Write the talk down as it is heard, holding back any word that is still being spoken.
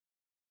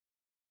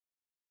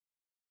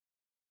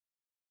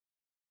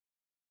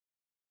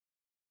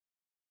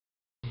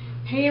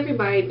Hey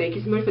everybody, thank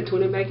you so much for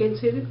tuning back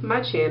into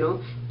my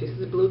channel. This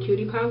is Blue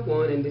Cutie Pie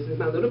 1 and this is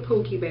my little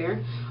Pookie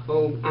Bear.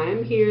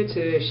 I'm here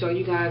to show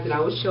you guys that I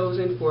was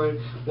chosen for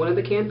one of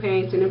the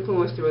campaigns that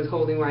Influenster is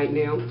holding right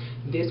now.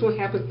 This one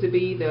happens to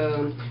be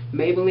the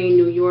Maybelline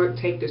New York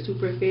Take the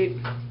Super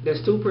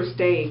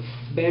Stay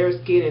Better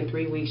Skin in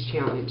 3 Weeks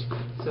Challenge.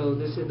 So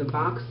this is the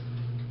box.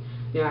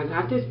 Now I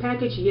got this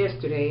package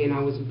yesterday and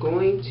I was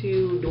going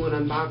to do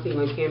an unboxing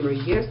on camera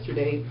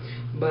yesterday,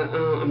 but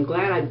I'm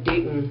glad I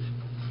didn't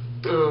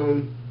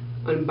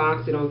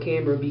unbox it on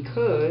camera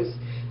because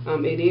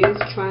it is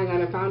trying out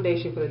a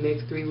foundation for the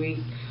next 3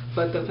 weeks,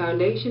 but the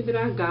foundation that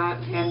I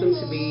got happens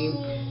to be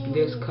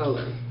this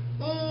color.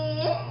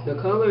 The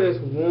color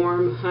is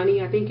Warm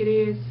Honey, I think it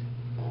is.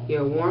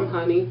 Yeah, Warm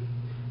Honey.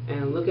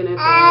 And looking at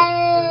that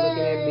and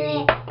looking at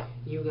me,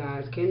 you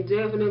guys can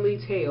definitely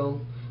tell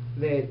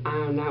that I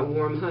am not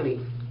Warm Honey.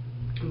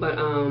 But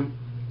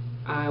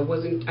I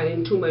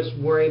didn't too much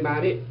worry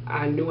about it.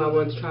 I knew I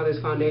wanted to try this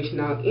foundation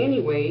out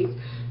anyways.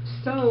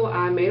 So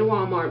I made a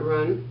Walmart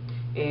run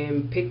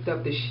and picked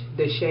up the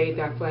shade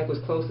that I feel like was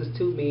closest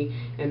to me,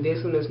 and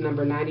this one is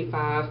number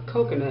 95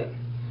 Coconut.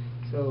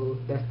 So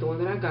that's the one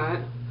that I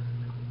got,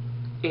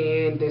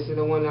 and this is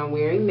the one I'm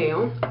wearing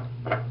now,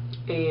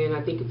 and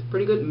I think it's a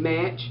pretty good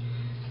match.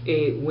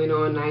 It went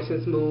on nice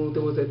and smooth.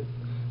 There was a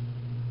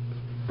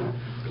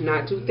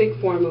not too thick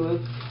formula.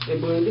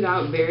 It blended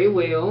out very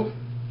well.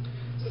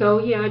 So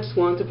yeah, I just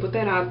wanted to put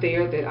that out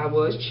there that I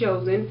was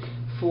chosen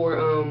for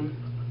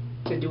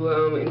to do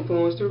an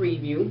Influencer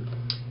review.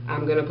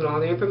 I'm going to put all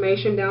the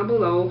information down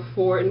below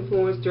for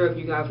Influencer if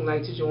you guys would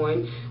like to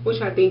join,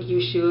 which I think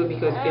you should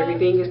because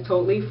everything is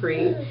totally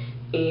free.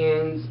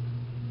 And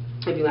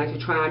if you like to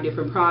try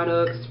different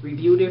products,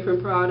 review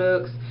different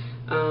products,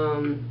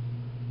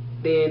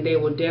 then they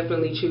will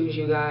definitely choose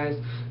you guys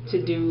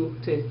to do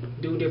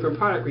different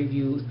product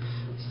reviews.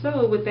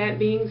 So with that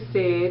being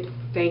said,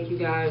 thank you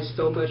guys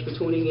so much for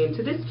tuning in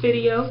to this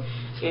video,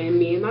 and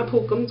me and my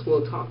Pookums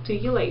will talk to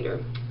you later.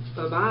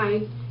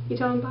 Bye-bye. You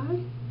tell them bye?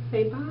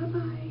 Say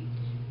bye-bye.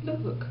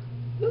 Look.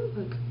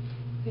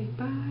 Say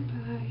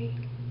bye-bye.